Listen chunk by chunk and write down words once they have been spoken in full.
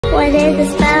What is the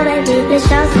spell, baby? Please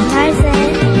show some mercy.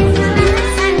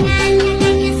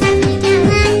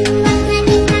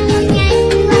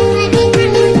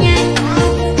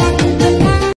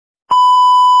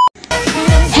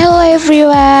 Hello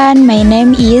everyone, my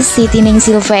name is Siti Ning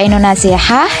Silfi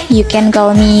Nasikhah. You can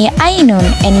call me Ainun,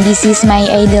 and this is my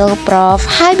idol Prof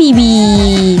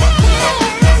Habibie.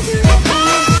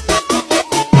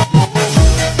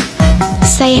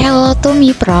 Say hello to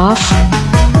me, Prof.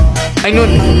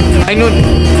 Ainun.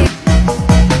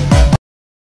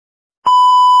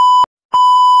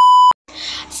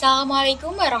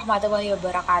 Assalamualaikum warahmatullahi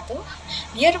wabarakatuh.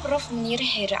 Dear Prof MUNIR,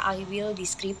 here I will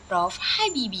describe Prof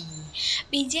Habibie.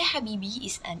 Bj Habibie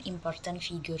is an important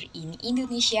figure in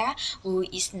Indonesia who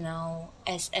is known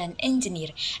as an engineer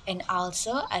and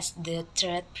also as the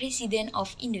third president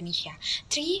of Indonesia.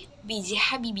 3.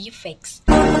 Bj Habibie facts.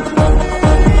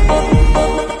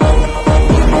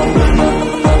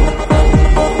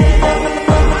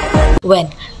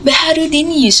 1. Baharudin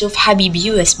Yusuf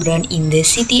Habibie was born in the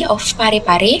city of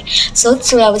Parepare, South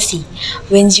Sulawesi,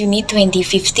 on June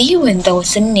 2050,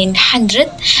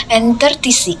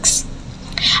 1936.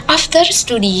 After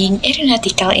studying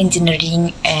aeronautical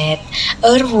engineering at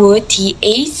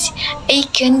RWTH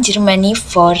Aachen, Germany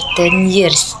for 10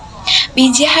 years,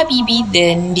 Bj Habibie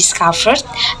then discovered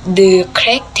the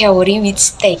crack theory,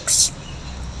 which takes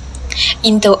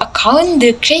into account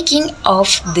the cracking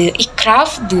of the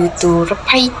aircraft due to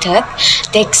repeated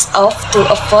takes-off to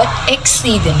avoid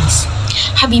accidents.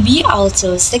 Habibie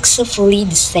also successfully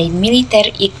designed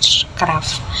military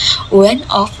aircraft, one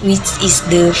of which is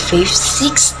the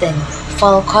 5/16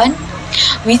 Falcon,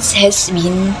 which has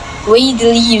been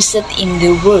widely used in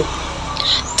the world.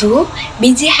 2.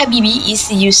 Bj Habibie is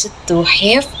used to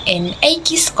have an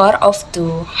IQ score of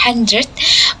 200,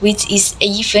 which is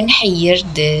even higher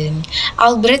than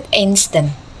Albert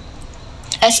Einstein.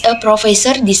 As a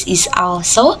professor, this is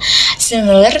also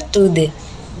similar to the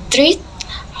third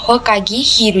Hokage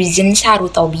Hiruzen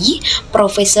Sarutobi,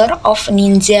 professor of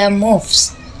ninja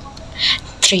moves.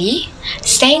 3.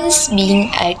 Since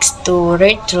being asked to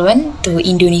return to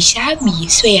Indonesia by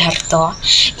Soeharto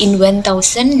in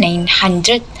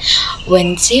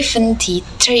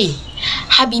 1973,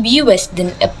 Habibie was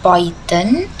then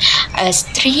appointed as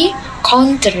 3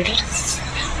 countries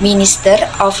Minister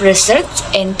of Research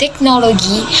and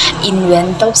Technology in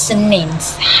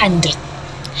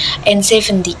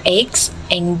 1978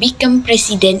 and became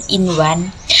president in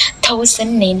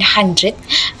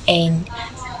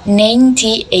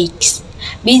 1998.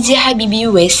 Bj Habibie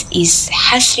was is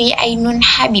Hasri Ainun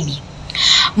Habibie.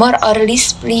 More or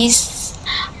less, please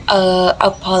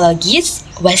apologies.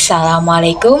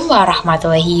 Wassalamualaikum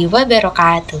warahmatullahi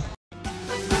wabarakatuh.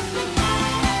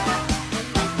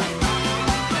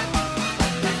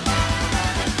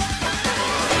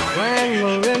 When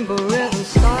we're